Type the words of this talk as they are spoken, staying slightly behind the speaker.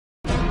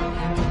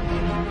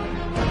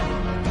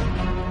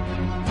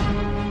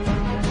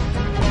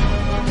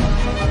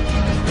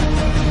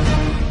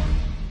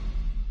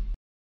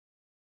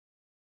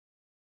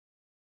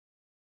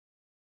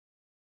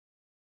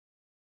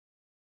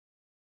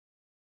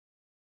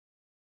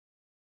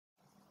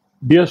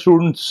Dear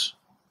students,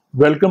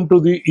 welcome to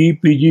the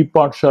EPG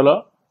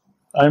Pathshala.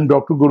 I am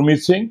Dr. Gurmeet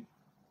Singh,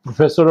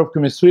 Professor of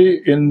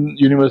Chemistry in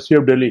University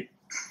of Delhi.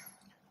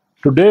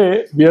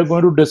 Today we are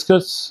going to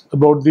discuss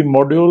about the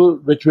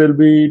module which will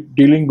be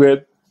dealing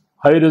with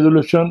high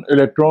resolution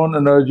electron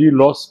energy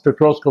loss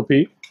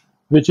spectroscopy,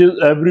 which is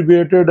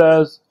abbreviated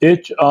as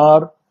HREELS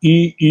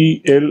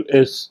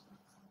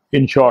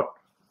in short.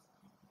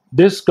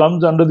 This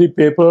comes under the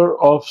paper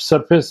of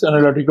Surface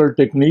Analytical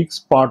Techniques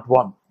Part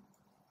 1.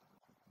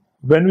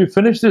 When we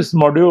finish this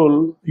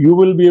module, you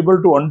will be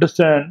able to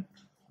understand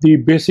the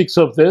basics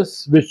of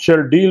this, which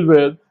shall deal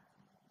with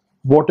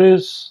what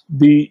is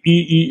the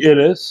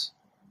EELS,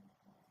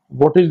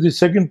 what is the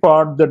second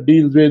part that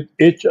deals with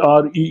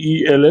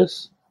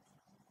HREELS,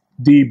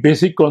 the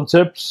basic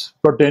concepts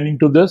pertaining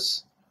to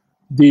this,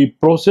 the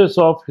process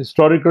of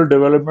historical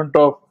development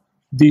of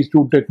these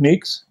two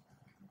techniques,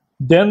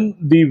 then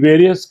the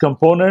various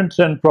components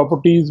and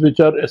properties which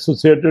are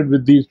associated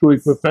with these two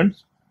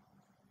equipments.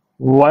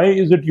 Why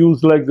is it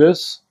used like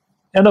this?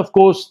 And of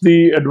course,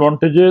 the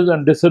advantages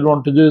and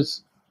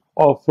disadvantages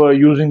of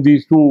using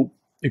these two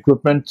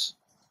equipments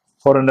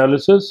for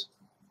analysis.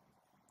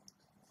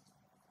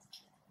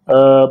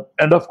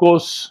 And of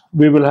course,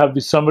 we will have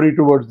the summary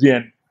towards the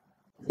end.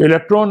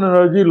 Electron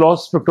energy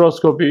loss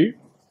spectroscopy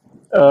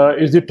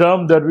is the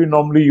term that we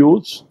normally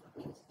use.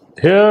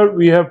 Here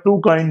we have two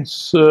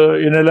kinds,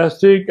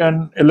 inelastic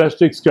and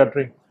elastic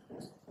scattering.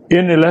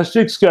 In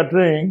elastic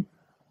scattering,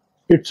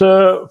 it's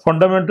a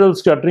fundamental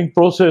scattering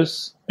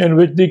process in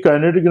which the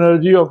kinetic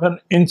energy of an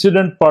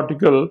incident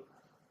particle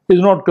is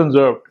not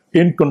conserved,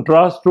 in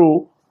contrast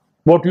to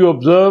what you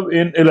observe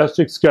in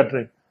elastic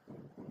scattering.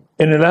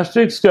 In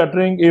elastic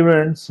scattering,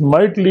 events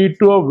might lead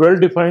to a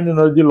well-defined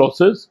energy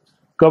losses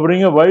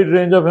covering a wide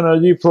range of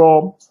energy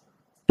from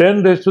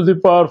 10 raised to the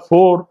power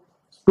 4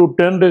 to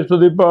 10 raised to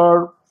the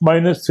power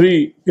minus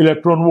 3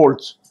 electron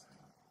volts.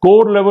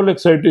 Core level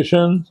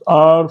excitations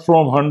are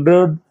from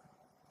 100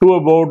 to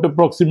about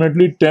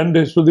approximately 10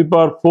 raised to the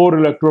power 4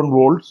 electron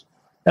volts,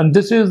 and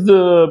this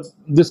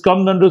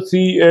comes under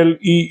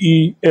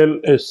CLEELS.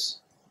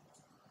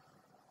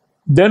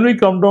 Then we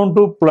come down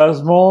to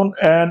plasmon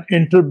and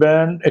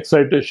interband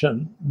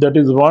excitation, that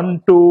is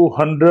 1 to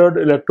 100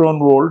 electron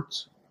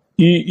volts,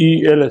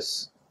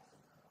 EELS.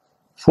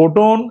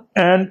 Photon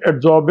and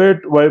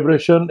adsorbate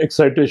vibration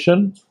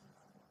excitation,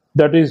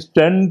 that is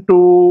 10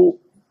 to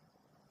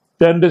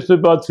 10 raised to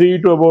the power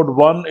 3 to about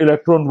 1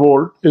 electron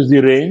volt is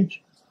the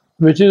range,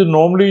 which is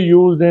normally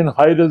used in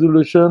high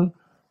resolution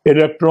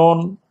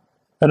electron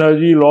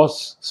energy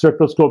loss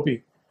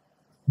spectroscopy.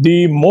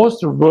 The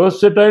most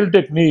versatile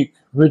technique,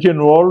 which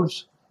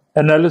involves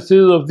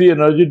analysis of the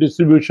energy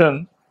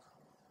distribution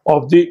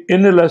of the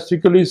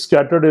inelastically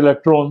scattered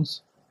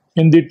electrons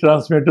in the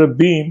transmitter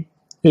beam,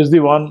 is the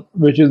one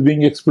which is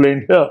being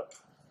explained here.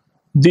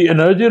 The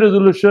energy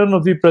resolution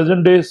of the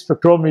present day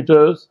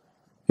spectrometers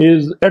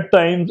is at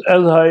times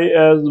as high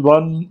as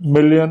 1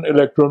 million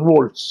electron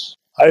volts.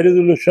 High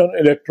resolution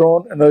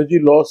electron energy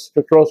loss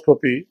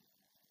spectroscopy,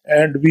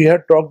 and we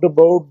had talked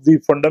about the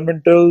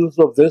fundamentals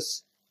of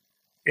this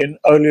in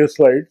earlier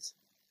slides.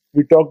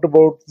 We talked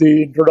about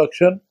the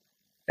introduction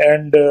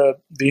and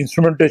the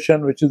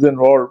instrumentation which is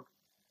involved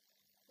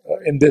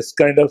in this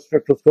kind of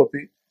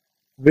spectroscopy,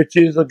 which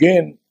is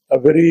again a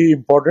very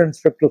important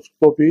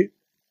spectroscopy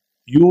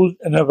used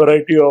in a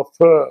variety of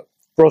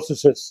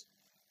processes.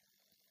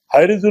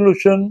 High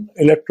resolution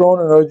electron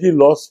energy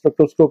loss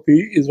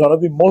spectroscopy is one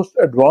of the most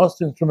advanced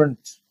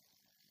instruments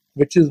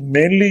which is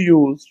mainly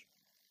used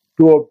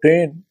to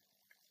obtain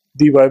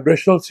the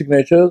vibrational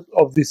signatures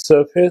of the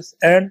surface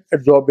and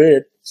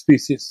adsorbate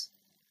species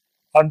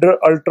under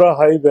ultra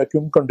high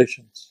vacuum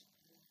conditions.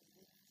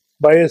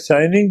 By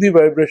assigning the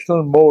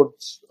vibrational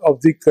modes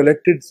of the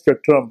collected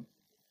spectrum,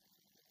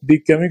 the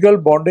chemical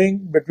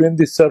bonding between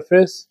the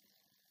surface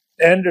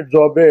and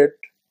adsorbate,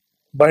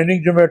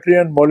 binding geometry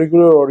and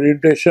molecular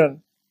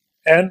orientation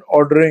and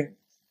ordering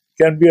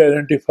can be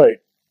identified.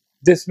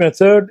 This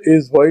method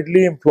is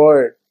widely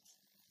employed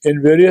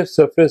in various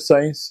surface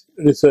science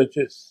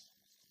researches.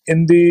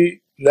 In the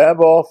lab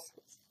of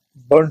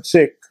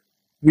Burnsick,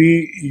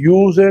 we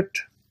use it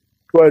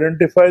to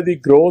identify the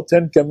growth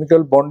and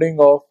chemical bonding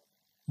of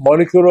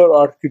molecular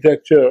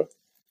architecture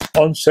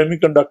on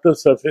semiconductor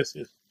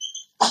surfaces.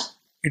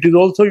 It is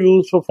also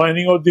used for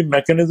finding out the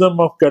mechanism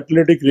of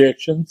catalytic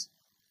reactions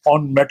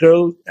on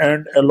metal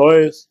and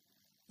alloys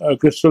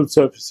crystal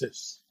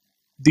surfaces.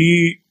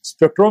 The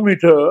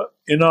spectrometer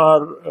in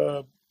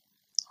our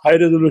high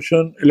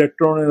resolution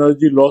electron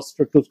energy loss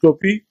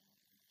spectroscopy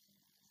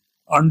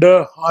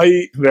under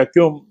high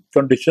vacuum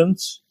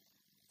conditions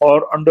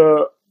or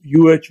under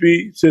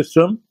UHV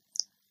system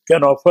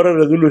can offer a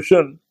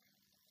resolution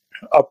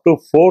up to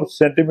 4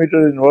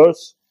 centimeter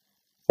inverse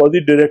for the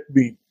direct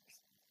beam,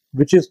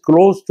 which is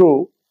close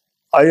to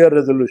IR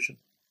resolution.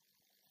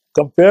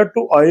 Compared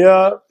to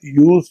IR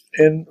used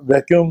in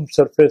vacuum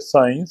surface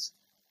science,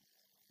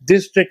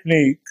 this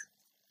technique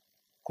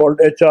called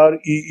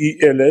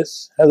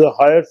HREELS has a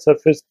higher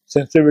surface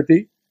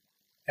sensitivity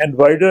and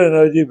wider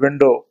energy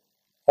window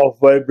of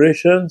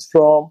vibrations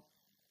from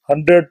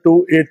 100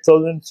 to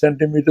 8,000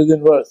 centimeters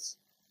inverse.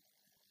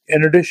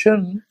 In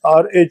addition,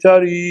 our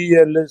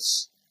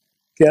HREELS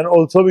can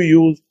also be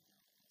used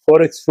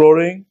for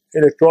exploring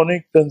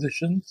electronic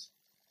transitions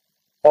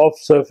of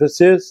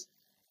surfaces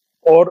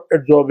or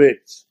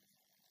adsorbates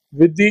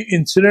with the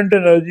incident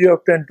energy of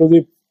 10 to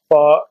the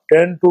power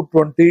 10 to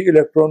 20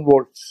 electron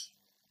volts.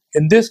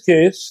 In this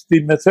case,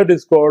 the method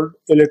is called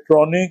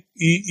electronic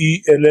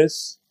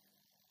EELS,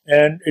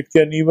 and it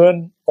can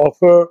even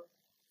offer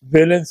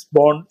valence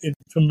bond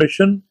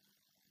information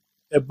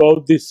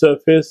about the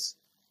surface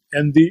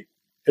and the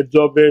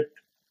adsorbate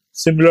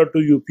similar to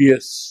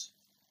UPS.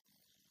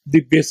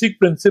 The basic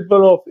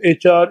principle of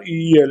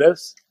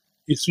HREELS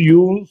is to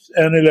use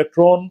an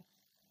electron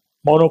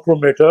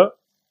monochromator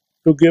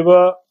to give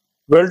a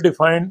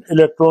well-defined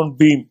electron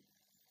beam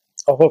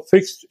of a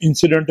fixed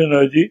incident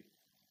energy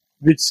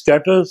which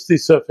scatters the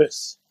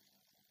surface.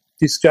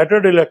 The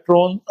scattered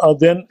electrons are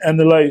then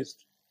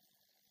analyzed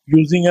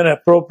using an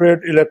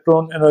appropriate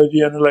electron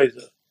energy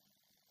analyzer.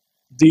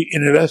 The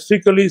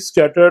inelastically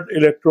scattered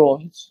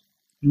electrons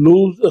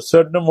lose a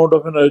certain amount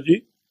of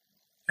energy,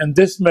 and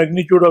this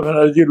magnitude of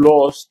energy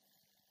lost,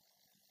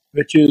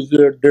 which is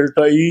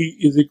delta E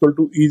is equal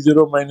to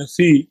E0 minus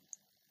E,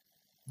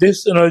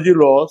 this energy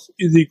loss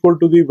is equal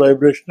to the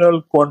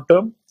vibrational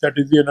quantum, that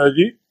is the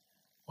energy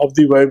of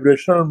the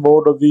vibrational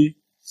mode of the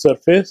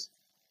surface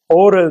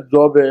or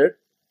adsorbate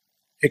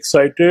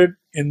excited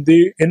in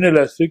the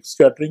inelastic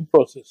scattering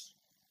process.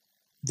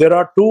 There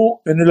are two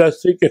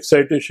inelastic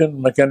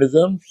excitation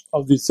mechanisms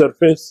of the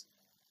surface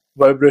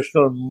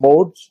vibrational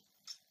modes: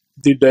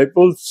 the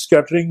dipole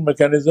scattering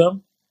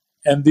mechanism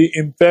and the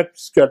impact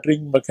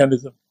scattering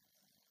mechanism.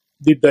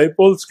 The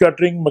dipole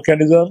scattering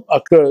mechanism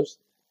occurs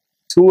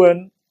through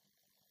an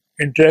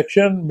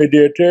interaction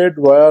mediated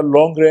via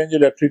long-range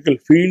electrical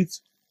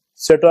fields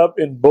set up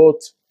in both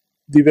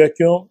the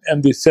vacuum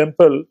and the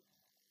sample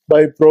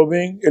by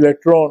probing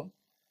electron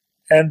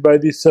and by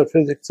the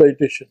surface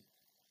excitation.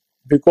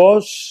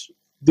 Because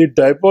the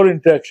dipole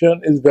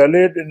interaction is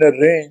valid in a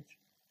range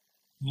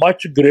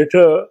much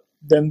greater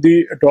than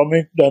the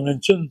atomic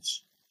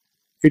dimensions,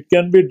 it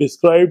can be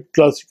described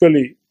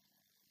classically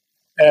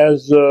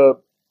as a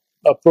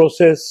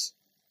process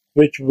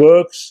which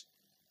works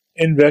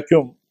in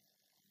vacuum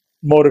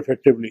more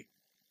effectively.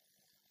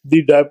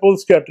 The dipole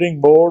scattering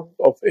mode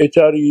of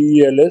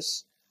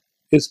HREELS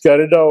is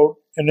carried out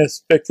in a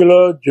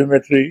specular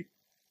geometry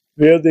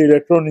where the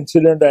electron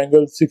incident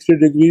angle 60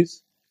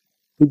 degrees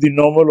to the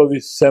normal of the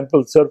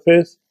sample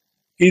surface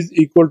is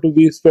equal to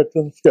the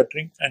spectrum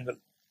scattering angle.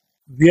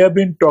 We have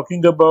been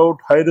talking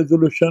about high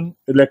resolution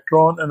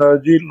electron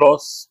energy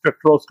loss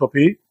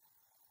spectroscopy,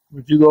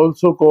 which is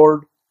also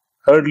called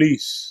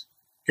HREELS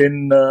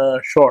in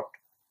short,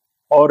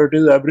 or it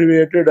is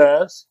abbreviated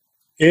as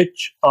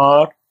HREELS,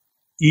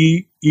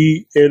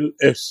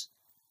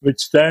 which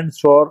stands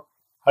for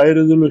High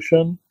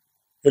Resolution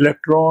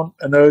Electron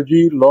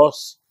Energy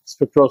Loss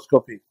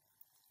Spectroscopy.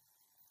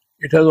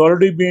 It has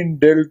already been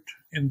dealt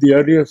in the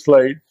earlier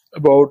slides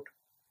about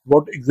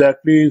what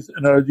exactly is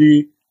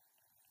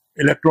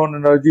electron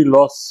energy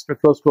loss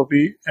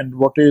spectroscopy and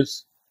what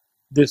is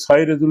this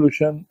high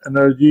resolution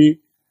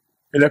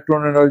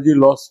electron energy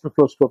loss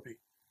spectroscopy.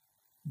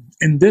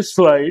 In this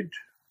slide,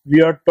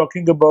 we are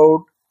talking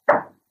about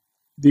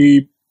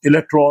the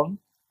electron.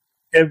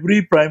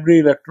 Every primary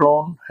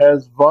electron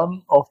has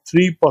one of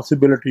three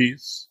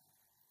possibilities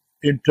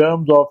in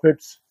terms of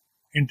its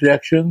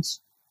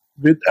interactions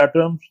with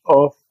atoms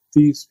of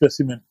the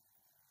specimen.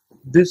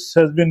 This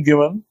has been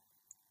given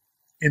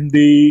in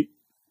the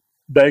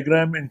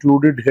diagram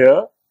included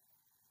here,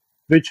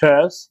 which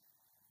has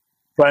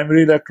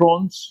primary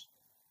electrons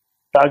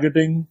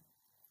targeting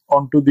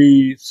onto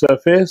the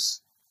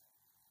surface,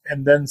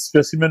 and then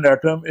specimen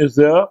atom is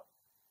there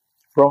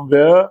from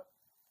where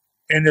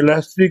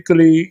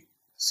inelastically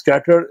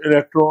scattered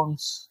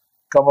electrons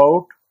come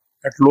out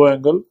at low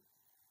angle.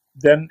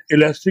 Then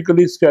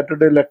elastically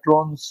scattered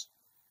electrons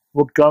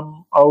would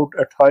come out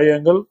at high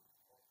angle,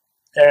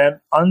 and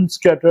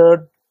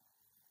unscattered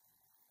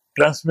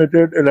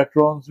transmitted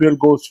electrons will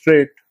go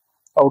straight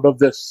out of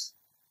this.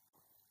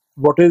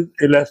 What is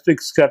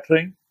elastic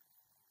scattering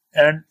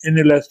and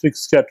inelastic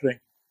scattering?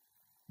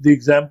 The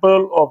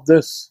example of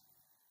this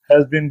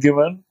has been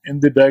given in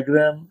the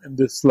diagram in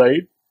this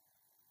slide,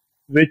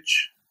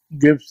 which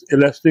gives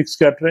elastic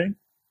scattering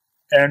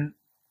and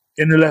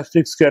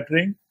inelastic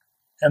scattering,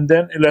 and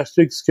then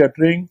elastic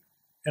scattering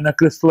in a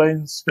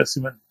crystalline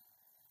specimen.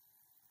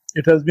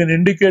 It has been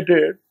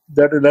indicated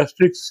that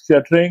elastic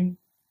scattering,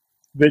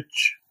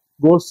 which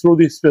goes through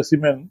the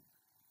specimen,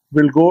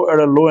 will go at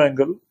a low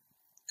angle,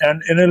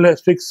 and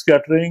inelastic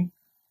scattering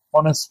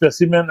on a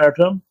specimen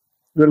atom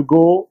will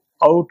go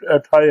out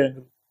at high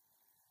angle.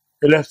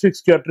 Elastic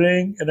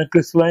scattering in a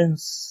crystalline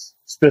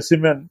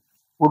specimen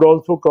would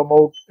also come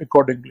out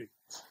accordingly.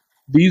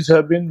 These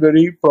have been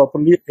very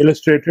properly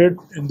illustrated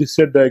in the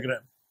set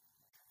diagram.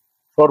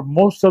 For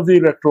most of the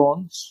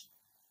electrons,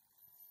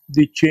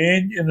 the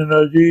change in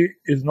energy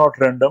is not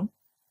random.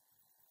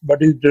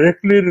 but is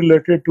directly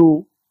related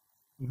to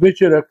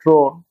which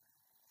electron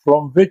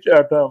from which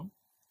atom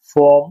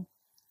form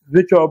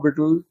which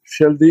orbital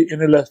shall the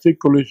inelastic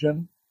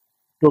collision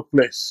took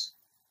place.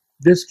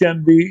 This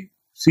can be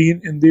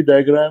seen in the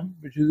diagram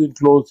which is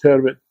enclosed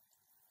herewith.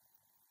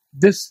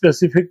 This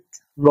specific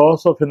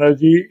loss of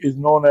energy is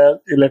known as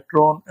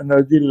electron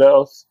energy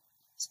loss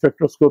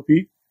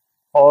spectroscopy,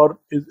 or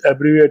is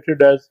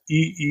abbreviated as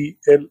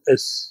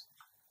EELS,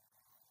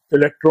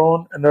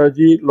 electron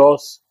energy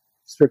loss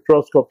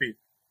spectroscopy.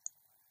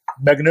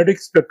 Magnetic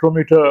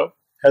spectrometer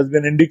has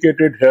been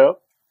indicated here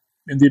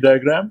in the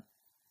diagram.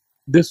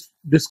 This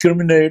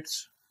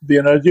discriminates the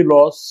energy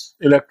loss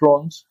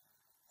electrons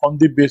on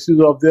the basis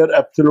of their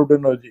absolute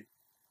energy.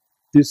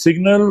 The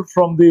signal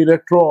from the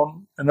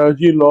electron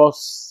energy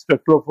loss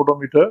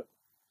spectrophotometer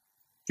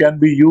can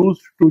be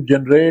used to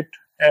generate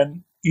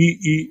an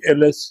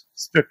EELS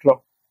spectrum.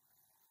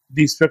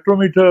 The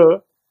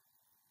spectrometer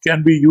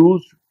can be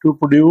used to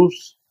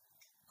produce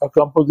a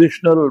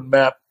compositional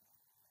map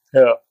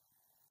here.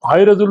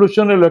 High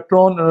resolution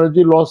electron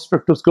energy loss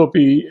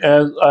spectroscopy,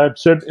 as I had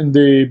said in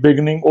the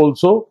beginning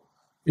also,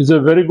 is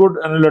a very good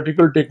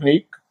analytical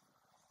technique.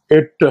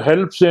 It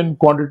helps in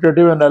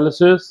quantitative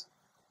analysis.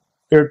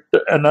 It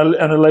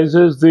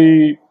analyzes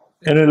the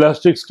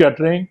inelastic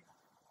scattering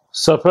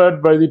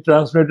suffered by the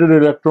transmitted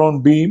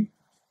electron beam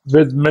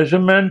with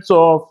measurements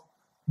of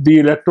the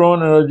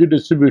electron energy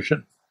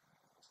distribution.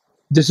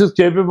 This is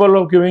capable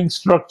of giving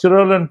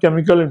structural and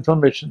chemical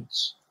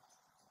informations.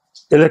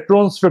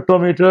 Electron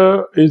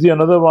spectrometer is the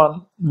another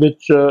one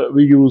which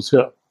we use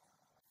here.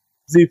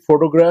 The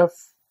photograph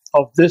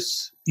of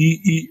this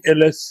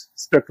EELS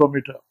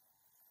spectrometer.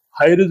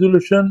 High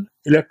resolution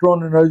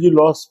electron energy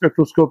loss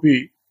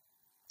spectroscopy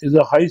is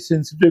a high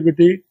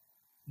sensitivity,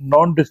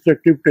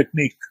 non-destructive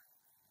technique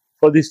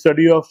for the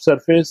study of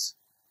surface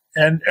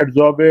and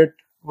adsorbate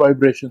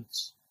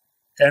vibrations,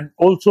 and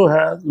also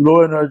has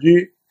low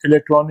energy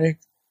electronic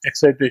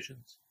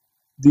excitations.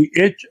 The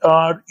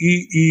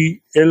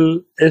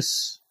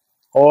HREELS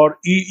or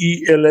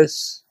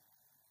EELS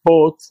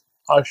both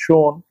are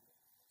shown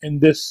in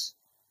this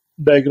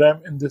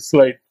diagram in this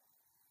slide.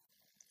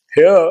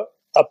 Here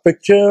a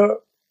picture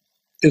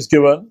is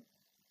given,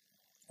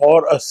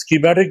 or a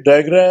schematic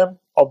diagram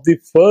of the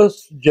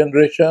first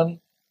generation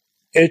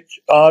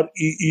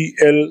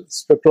HREEL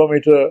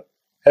spectrometer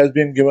has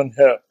been given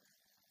here,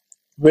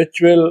 which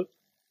will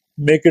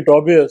make it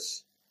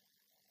obvious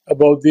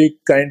about the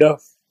kind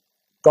of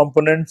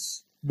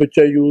components which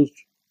are used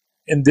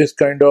in this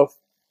kind of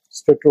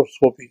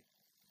spectroscopy.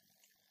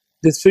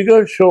 This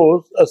figure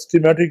shows a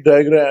schematic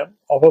diagram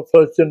of a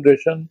first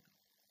generation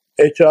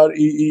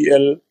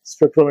HREEL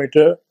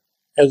spectrometer,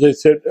 as I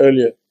said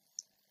earlier.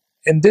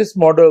 In this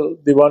model,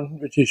 the one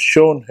which is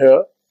shown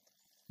here,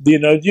 the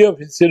energy of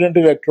incident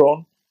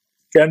electron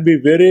can be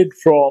varied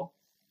from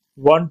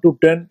 1 to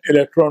 10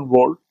 electron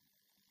volt.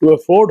 To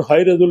afford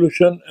high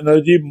resolution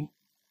energy,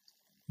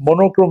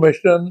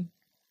 monochromation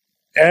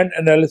and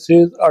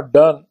analysis are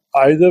done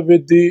either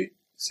with the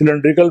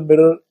cylindrical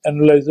mirror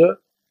analyzer,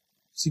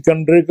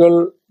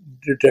 cylindrical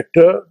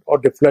detector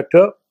or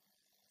deflector,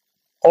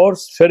 or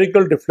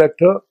spherical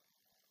deflector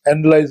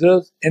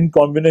analyzers in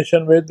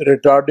combination with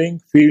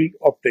retarding field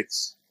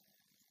optics.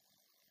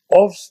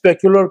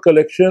 Off-specular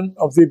collection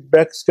of the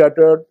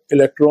backscattered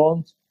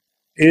electrons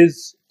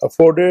is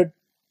afforded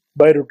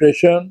by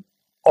rotation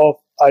of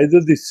either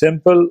the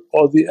sample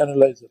or the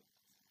analyzer.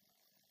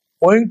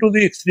 Owing to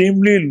the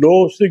extremely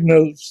low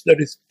signals, that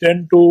is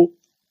 10 to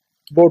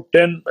about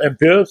 10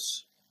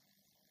 amperes,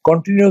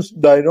 continuous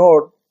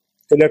diode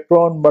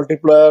electron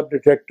multiplier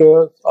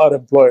detectors are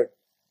employed.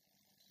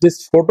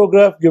 This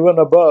photograph given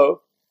above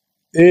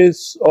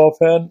is of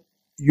an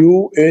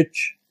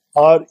UHREELS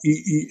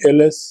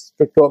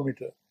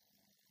spectrometer.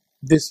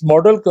 This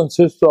model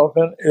consists of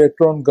an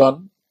electron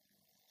gun,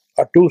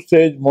 a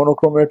two-stage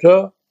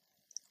monochromator,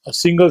 a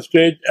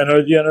single-stage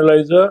energy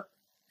analyzer,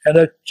 and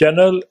a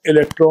channel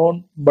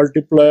electron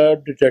multiplier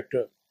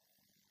detector.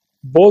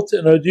 Both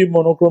energy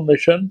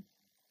monochromation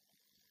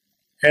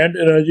and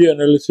energy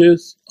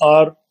analysis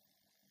are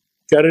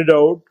carried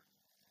out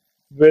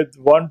with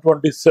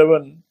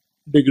 127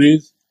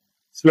 degrees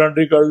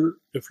cylindrical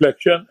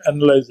deflection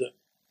analyzer.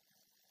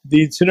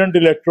 The incident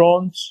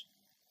electrons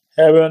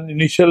have an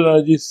initial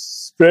energy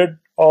spread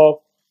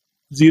of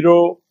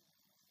 0.3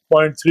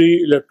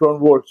 electron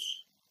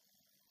volts.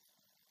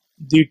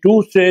 The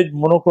two-stage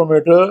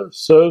monochromator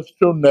serves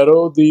to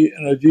narrow the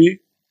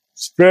energy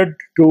spread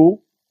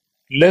to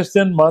less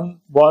than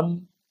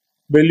 1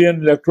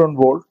 billion electron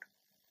volt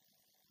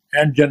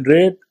and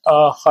generate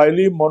a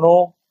highly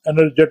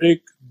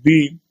monoenergetic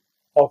beam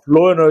of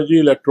low energy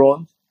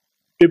electrons,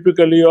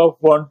 typically of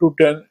 1 to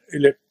 10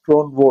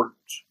 electron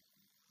volts.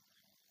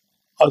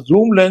 A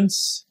zoom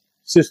lens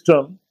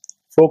system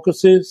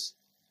focuses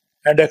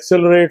and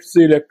accelerates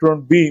the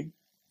electron beam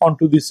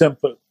onto the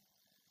sample.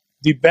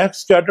 The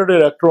backscattered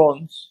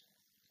electrons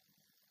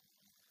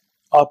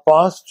are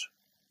passed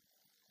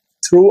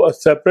through a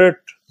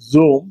separate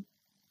zoom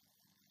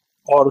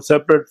or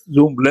separate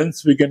zoom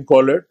lens, we can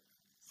call it,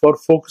 for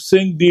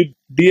focusing the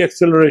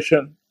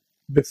deacceleration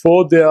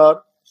before they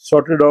are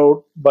sorted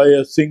out by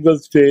a single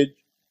stage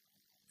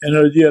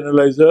energy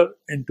analyzer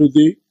into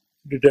the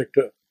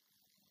detector.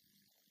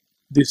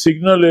 The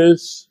signal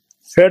is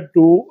fed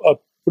to a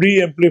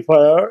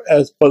preamplifier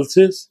as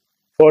pulses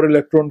for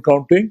electron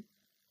counting.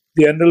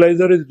 The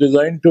analyzer is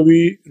designed to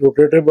be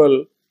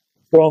rotatable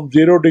from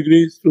 0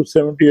 degrees to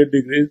 78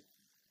 degrees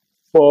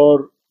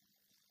for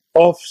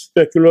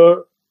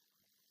off-specular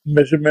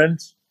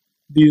measurements.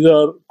 These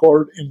are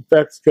called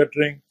impact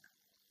scattering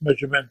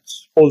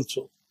measurements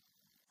also.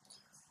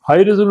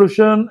 High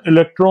resolution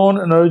electron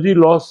energy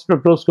loss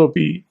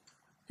spectroscopy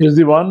is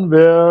the one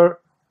where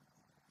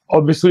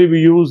obviously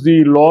we use the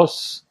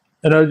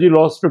energy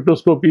loss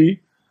spectroscopy,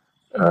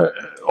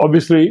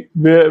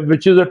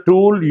 which is a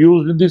tool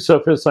used in the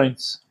surface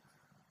science.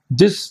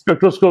 This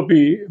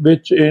spectroscopy,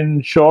 which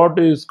in short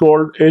is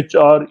called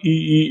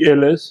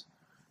HREELS,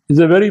 is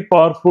a very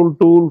powerful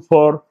tool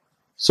for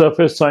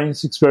surface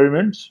science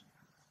experiments.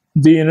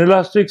 The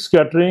inelastic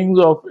scatterings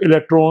of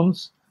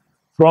electrons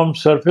from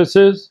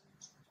surfaces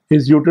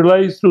is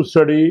utilized to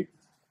study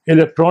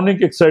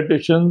electronic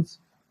excitations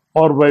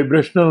or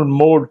vibrational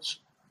modes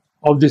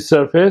of the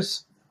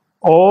surface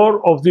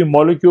or of the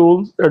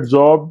molecules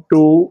adsorbed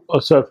to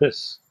a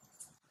surface.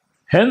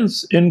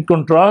 Hence, in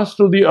contrast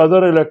to the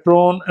other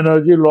electron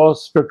energy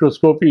loss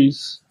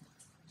spectroscopies,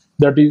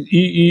 that is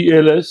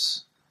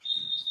EELS,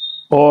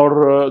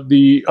 or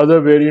the other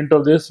variant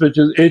of this, which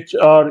is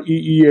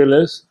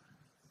HREELS,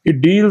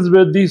 it deals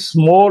with the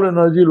small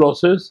energy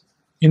losses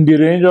in the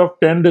range of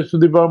 10 to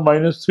the power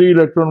minus 3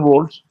 electron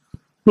volts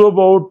to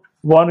about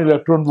 1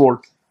 electron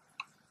volt.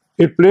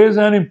 It plays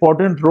an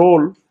important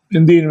role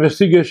in the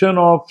investigation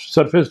of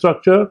surface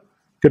structure,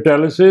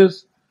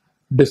 catalysis,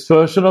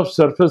 dispersion of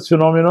surface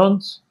phenomena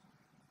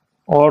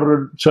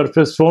or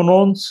surface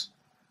phonons,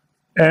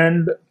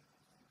 and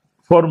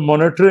for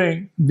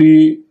monitoring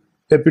the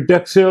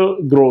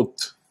epitaxial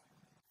growth.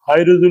 High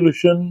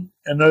resolution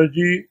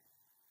energy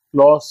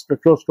loss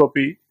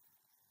spectroscopy,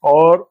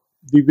 or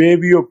the way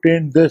we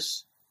obtained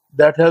this,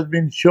 that has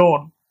been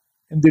shown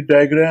in the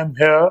diagram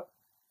here,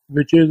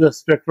 which is a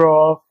spectra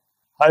of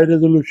high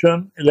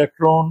resolution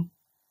electron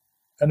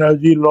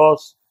energy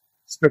loss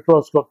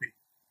spectroscopy.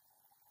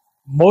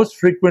 Most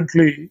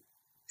frequently,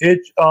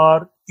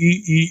 HREELS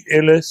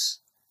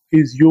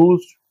is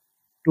used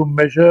to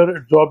measure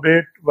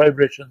adsorbate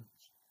vibrations.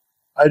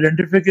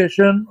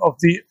 Identification of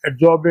the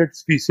adsorbate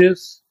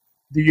species,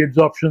 the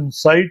adsorption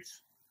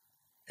sites,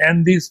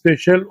 and the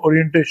spatial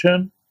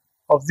orientation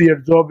of the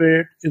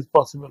adsorbate is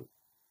possible.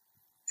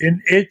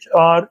 In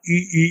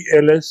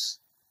HREELS,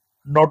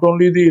 not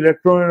only the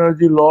electron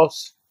energy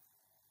loss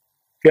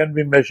can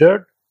be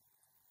measured,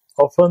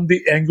 often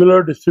the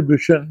angular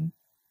distribution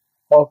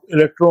of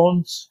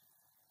electrons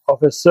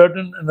of a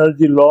certain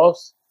energy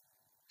loss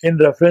in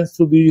reference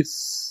to the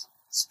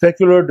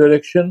specular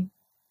direction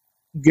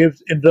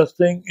gives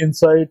interesting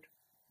insight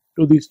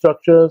to the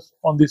structures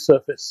on the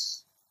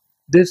surface.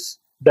 This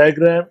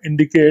diagram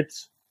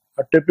indicates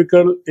a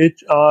typical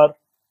HREELS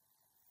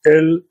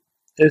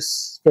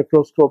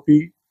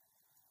spectroscopy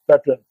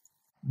pattern.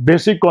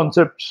 Basic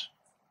concepts.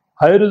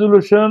 High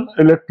resolution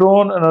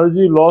electron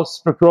energy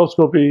loss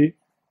spectroscopy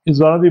is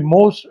one of the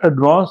most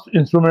advanced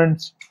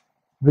instruments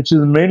which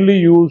is mainly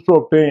used to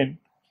obtain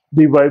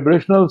the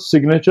vibrational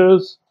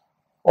signatures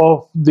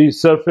of the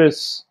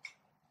surface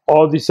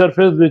or the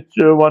surface which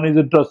one is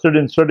interested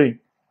in studying,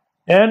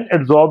 and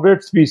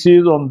adsorbate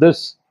species on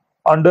this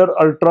under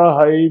ultra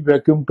high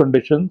vacuum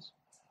conditions.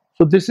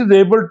 So this is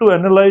able to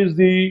analyze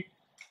the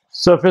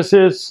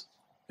surfaces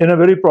in a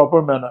very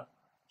proper manner.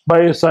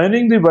 By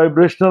assigning the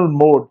vibrational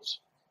modes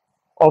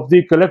of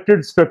the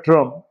collected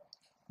spectrum,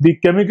 the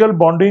chemical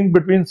bonding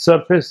between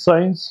surface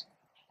signs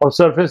or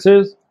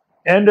surfaces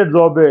and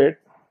adsorbate,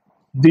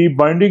 the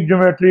binding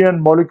geometry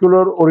and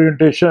molecular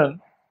orientation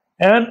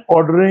and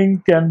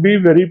ordering can be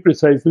very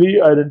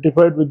precisely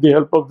identified with the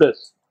help of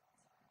this.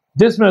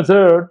 This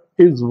method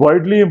is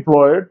widely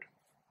employed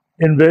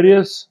in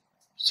various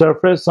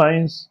surface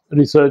science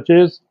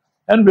researches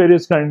and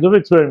various kinds of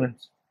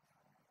experiments.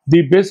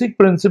 The basic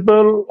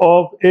principle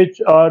of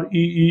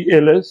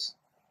HREELS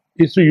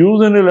is to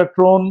use an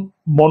electron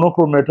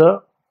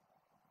monochromator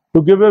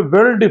to give a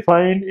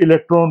well-defined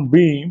electron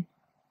beam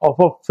of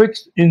a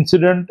fixed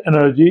incident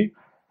energy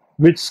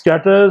which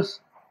scatters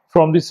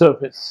from the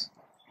surface.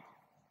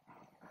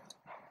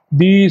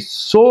 The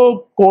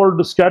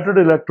so-called scattered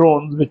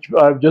electrons, which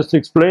I've just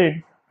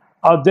explained,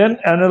 are then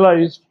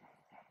analyzed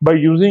by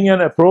using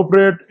an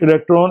appropriate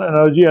electron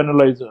energy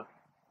analyzer.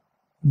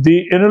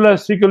 The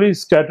inelastically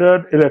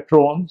scattered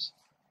electrons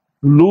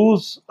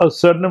lose a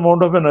certain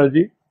amount of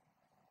energy.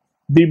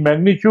 The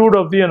magnitude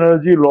of the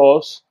energy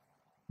loss,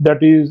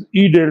 that is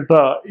E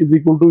delta, is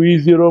equal to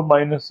E0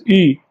 minus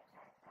E,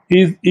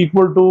 is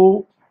equal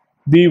to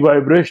the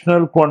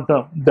vibrational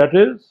quantum, that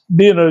is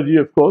the energy,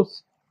 of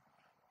course,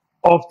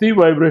 of the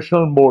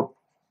vibrational mode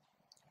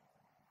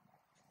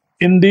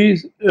in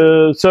these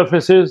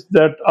surfaces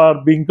that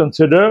are being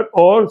considered,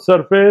 or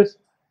surface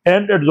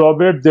and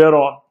adsorbate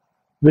thereon.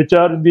 which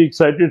are in the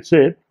excited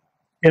state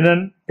in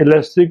an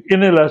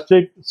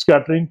inelastic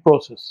scattering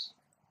process.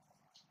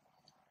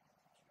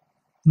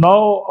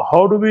 Now,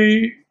 how do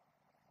we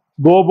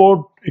go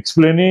about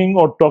explaining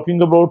or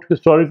talking about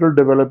historical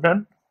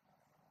development?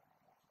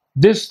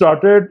 This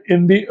started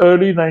in the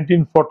early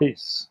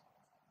 1940s.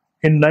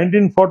 In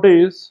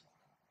 1940s,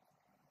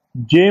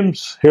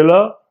 James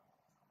Hiller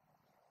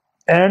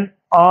and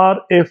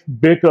R.F.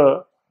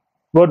 Baker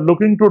were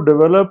looking to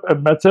develop a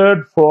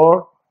method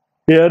for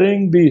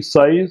pairing the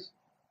size,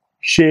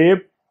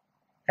 shape,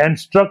 and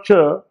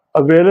structure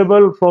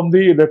available from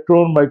the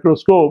electron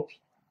microscopes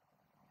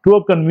to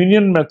a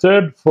convenient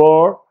method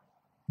for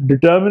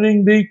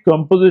determining the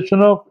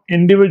composition of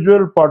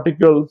individual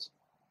particles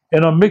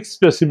in a mixed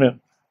specimen.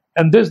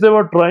 And this they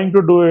were trying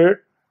to do it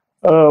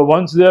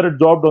once they are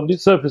absorbed on the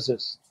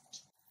surfaces.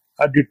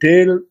 A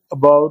detail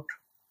about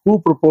who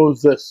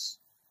proposed this.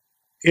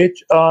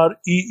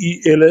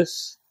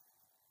 HREELS,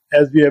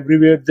 as we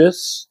abbreviate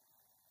this,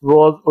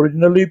 was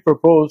originally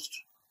proposed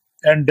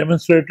and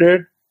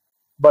demonstrated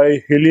by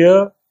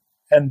Hillier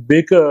and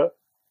Baker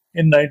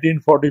in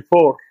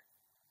 1944,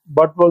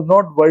 but was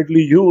not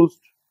widely used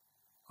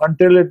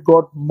until it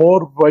got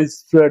more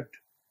widespread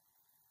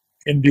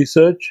in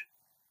research,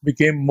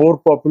 became more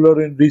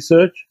popular in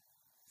research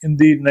in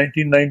the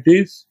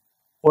 1990s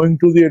owing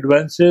to the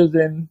advances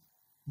in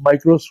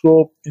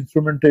microscope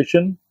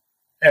instrumentation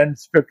and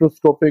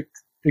spectroscopic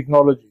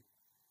technology.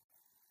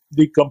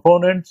 The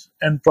components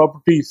and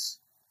properties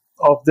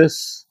of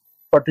this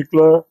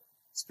particular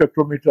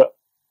spectrometer.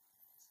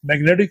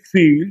 Magnetic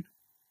field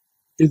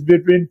is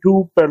between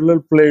two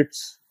parallel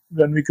plates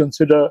when we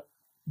consider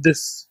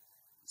this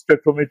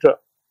spectrometer.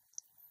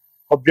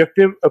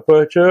 Objective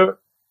aperture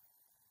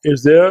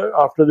is there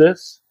after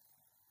this.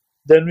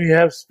 Then we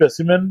have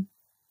specimen,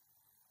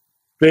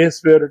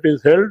 place where it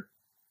is held,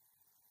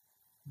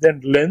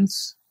 then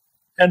lens,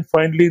 and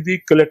finally the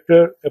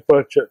collector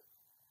aperture.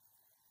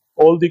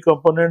 All the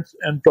components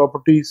and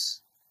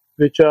properties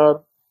which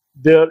are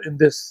there in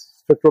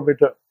this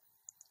spectrometer.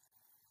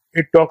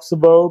 It talks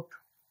about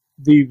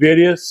the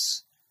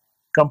various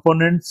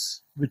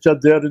components which are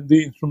there in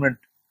the instrument.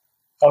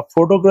 A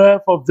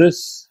photograph of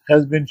this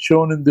has been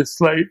shown in this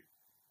slide.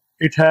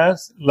 It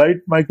has light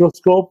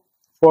microscope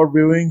for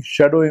viewing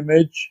shadow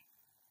image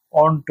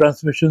on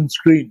transmission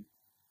screen.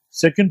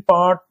 Second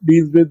part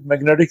deals with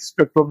magnetic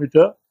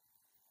spectrometer.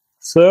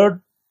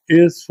 Third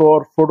is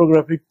for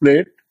photographic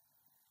plate.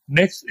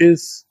 Next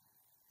is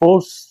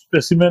post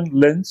specimen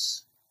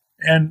lens,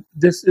 and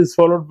this is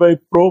followed by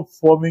probe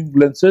forming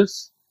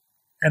lenses.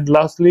 And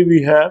lastly,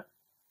 we have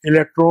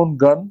electron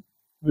gun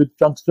with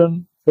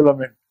tungsten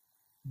filament.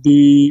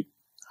 The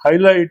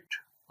highlight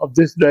of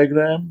this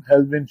diagram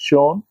has been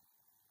shown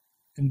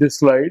in this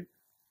slide,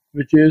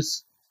 which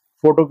is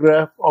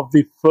photograph of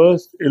the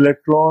first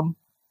electron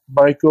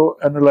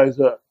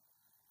microanalyzer,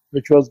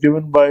 which was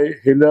given by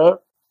Hiller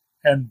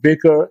and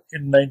Baker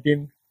in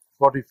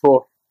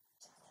 1944.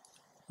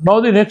 Now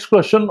the next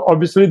question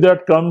obviously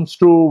that comes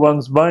to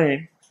one's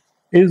mind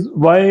is,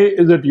 why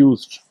is it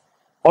used?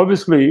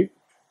 Obviously,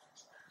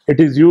 it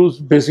is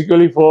used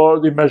basically for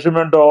the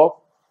measurement of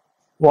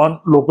one,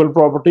 local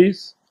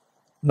properties,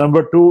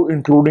 number two,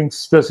 including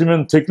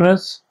specimen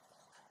thickness,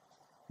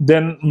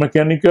 then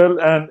mechanical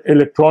and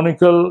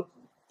electronical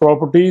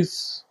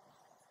properties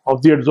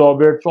of the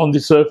adsorbents on the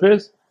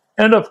surface,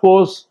 and of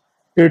course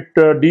it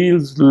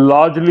deals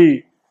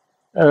largely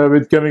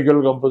with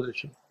chemical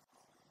composition.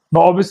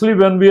 Now obviously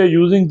when we are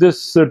using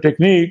this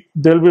technique,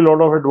 there will be a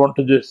lot of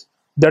advantages.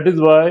 That is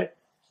why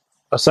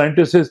a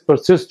scientist is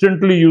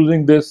persistently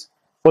using this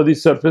for the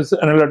surface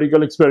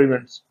analytical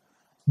experiments.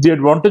 The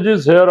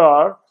advantages here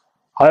are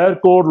higher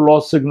core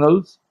loss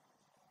signals,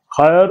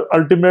 higher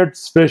ultimate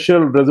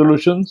spatial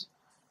resolutions,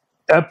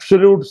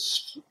 absolute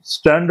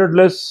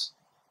standardless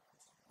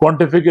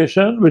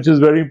quantification, which is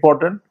very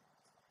important,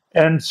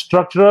 and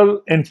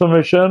structural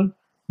information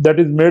that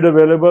is made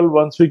available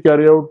once we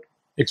carry out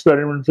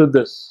experiments with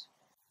this.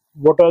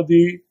 What are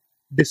the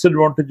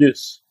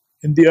disadvantages?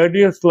 In the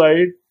earlier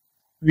slide,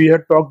 we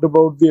had talked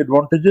about the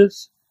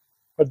advantages,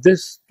 but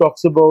this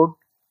talks about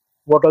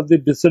what are the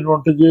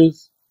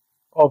disadvantages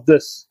of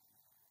this.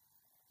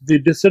 The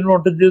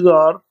disadvantages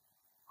are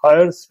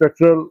higher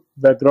spectral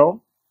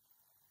background,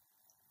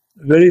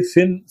 very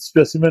thin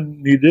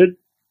specimen needed.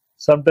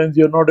 Sometimes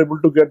you are not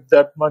able to get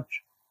that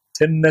much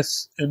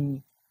thinness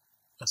in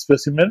a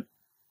specimen.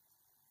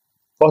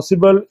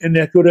 Possible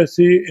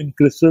inaccuracy in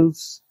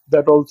crystals,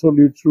 that also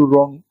leads to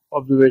wrong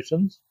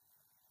observations,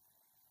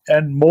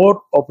 and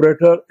more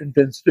operator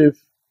intensive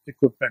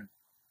equipment.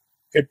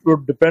 It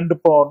would depend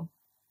upon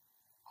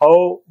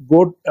how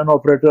good an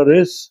operator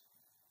is,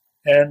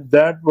 and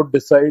that would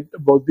decide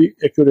about the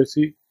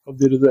accuracy of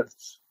the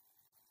results.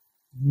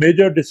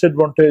 Major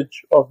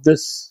disadvantage of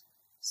this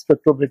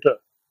spectrometer.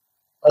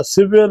 A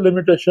severe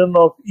limitation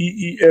of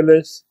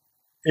EELS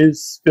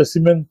is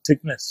specimen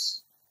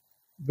thickness,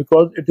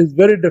 because it is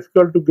very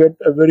difficult to get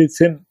a very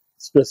thin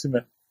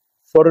specimen.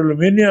 For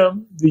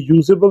aluminium, the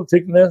usable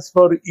thickness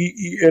for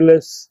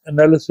EELS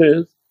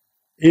analysis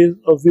is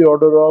of the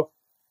order of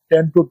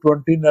 10 to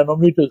 20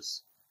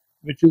 nanometers,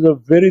 which is a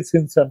very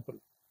thin sample.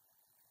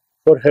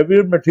 For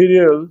heavier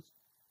materials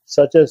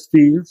such as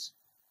steels,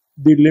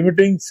 the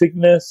limiting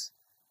thickness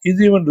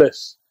is even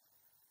less.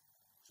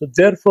 So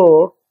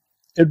therefore,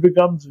 it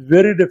becomes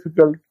very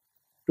difficult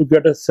to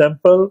get a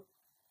sample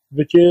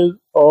which is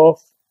of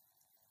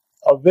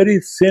a very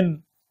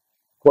thin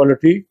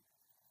quality,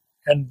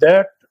 and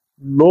that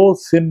low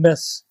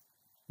thinness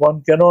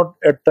one cannot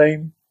at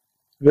times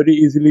very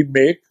easily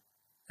make,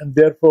 and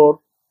therefore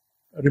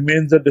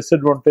remains a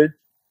disadvantage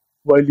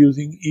while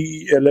using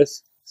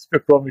EELS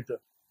spectrometer.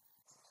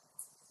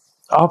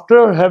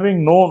 After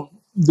having known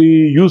the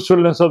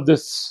usefulness of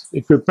this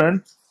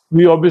equipment,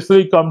 we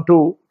obviously come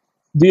to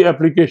the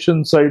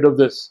application side of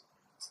this.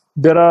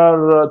 There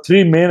are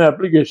three main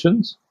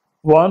applications.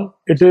 One,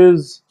 it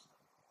is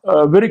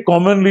very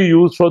commonly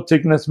used for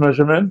thickness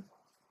measurement.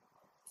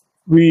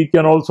 We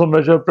can also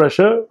measure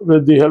pressure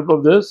with the help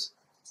of this.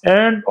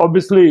 And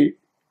obviously,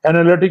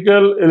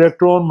 analytical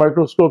electron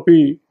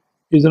microscopy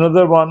is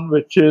another one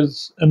which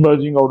is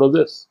emerging out of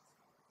this.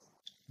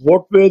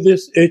 What way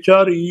this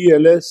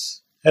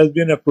HREELS has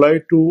been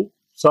applied to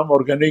some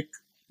organic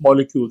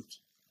molecules.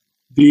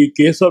 The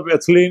case of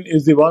ethylene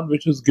is the one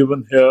which is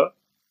given here.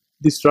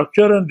 The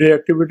structure and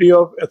reactivity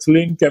of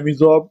ethylene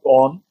chemisorb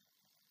on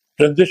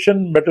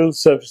transition metal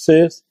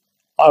surfaces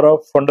are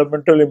of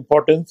fundamental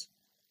importance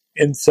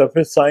in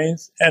surface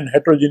science and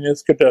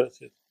heterogeneous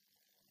catalysis.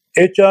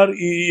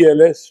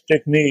 HREELS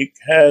technique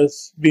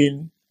has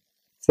been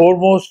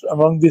foremost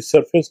among the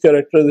surface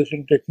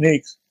characterization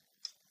techniques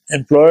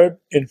employed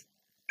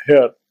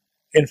here.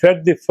 In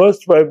fact, the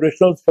first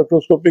vibrational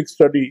spectroscopic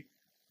study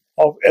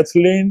of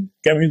ethylene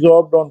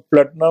chemisorbed on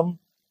platinum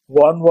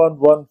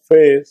 111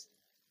 phase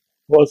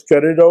was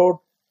carried out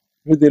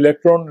with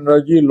electron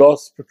energy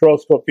loss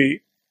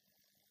spectroscopy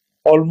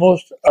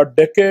almost a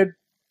decade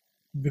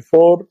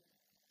before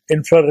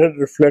infrared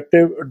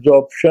reflective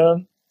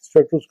absorption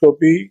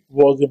spectroscopy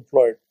was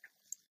employed.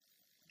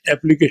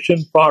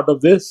 Application part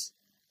of this,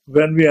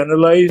 when we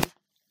analyze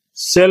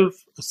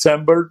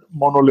self-assembled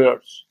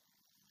monolayers.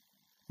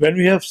 When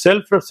we have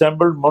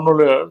self-assembled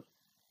monolayers,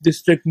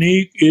 this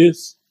technique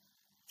is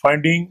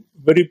finding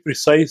very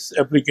precise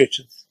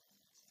applications.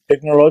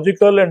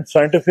 Technological and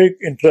scientific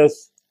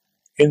interests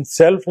in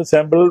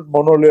self-assembled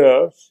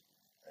monolayers,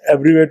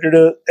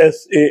 abbreviated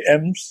as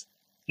SAMs,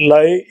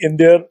 lie in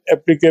their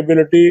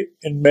applicability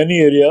in many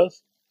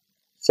areas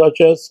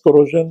such as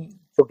corrosion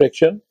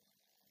protection,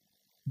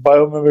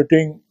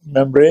 biomimetic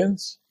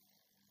membranes,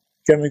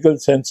 chemical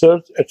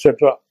sensors,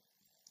 etc.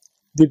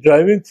 The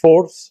driving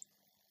force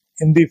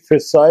in the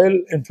facile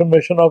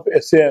information of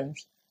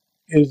SAMs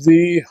is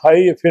the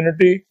high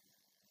affinity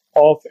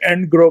of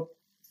end group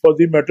for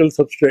the metal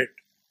substrate.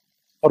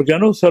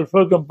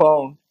 Organosulfur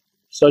compounds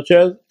such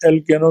as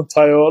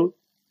alkanothiol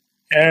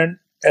and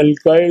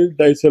alkyl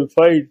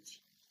disulfides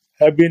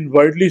have been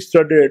widely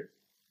studied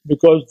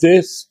because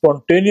they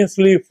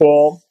spontaneously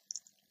form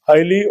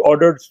highly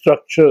ordered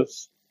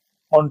structures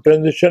on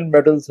transition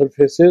metal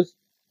surfaces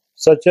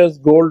such as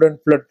gold and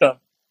platinum,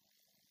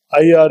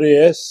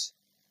 IRAS,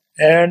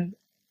 and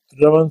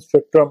Raman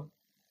spectrum,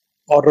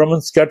 or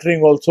Raman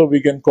scattering also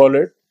we can call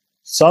it.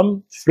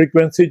 Some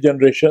frequency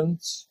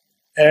generations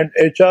and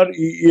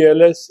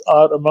HREELS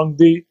are among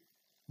the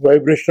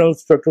vibrational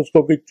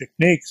spectroscopic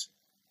techniques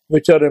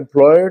which are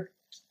employed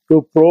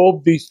to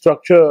probe the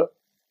structure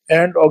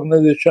and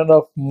organization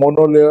of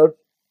monolayers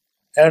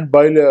and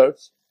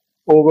bilayers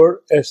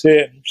over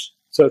SAM's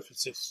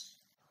surfaces.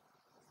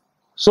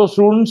 So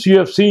students, you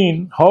have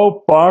seen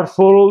how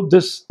powerful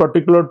this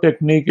particular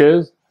technique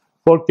is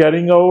for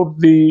carrying out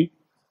the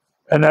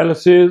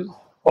analysis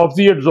of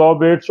the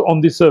adsorbates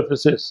on the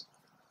surfaces.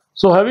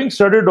 So having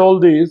studied all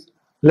these,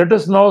 let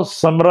us now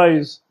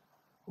summarize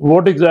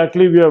what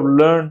exactly we have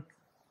learned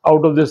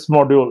out of this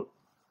module.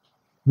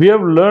 We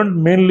have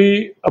learned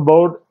mainly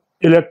about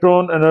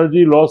electron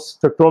energy loss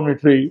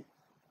spectrometry,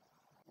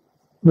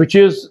 which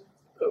is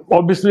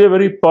obviously a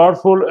very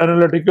powerful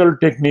analytical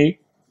technique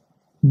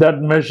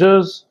that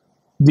measures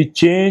the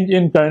change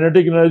in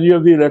kinetic energy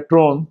of the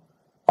electron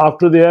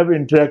after they have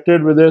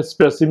interacted with a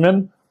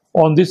specimen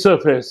on the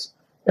surface.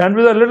 And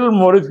with a little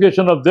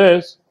modification of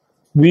this,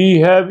 we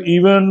have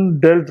even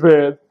dealt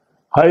with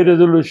high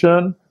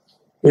resolution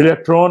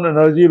electron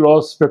energy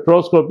loss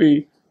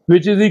spectroscopy,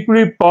 which is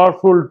equally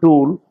powerful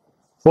tool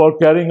for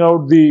carrying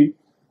out the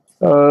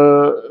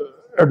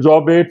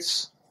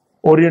adsorbates,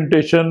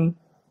 orientation,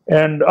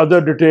 and other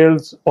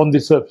details on the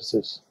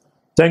surfaces.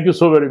 Thank you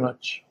so very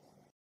much.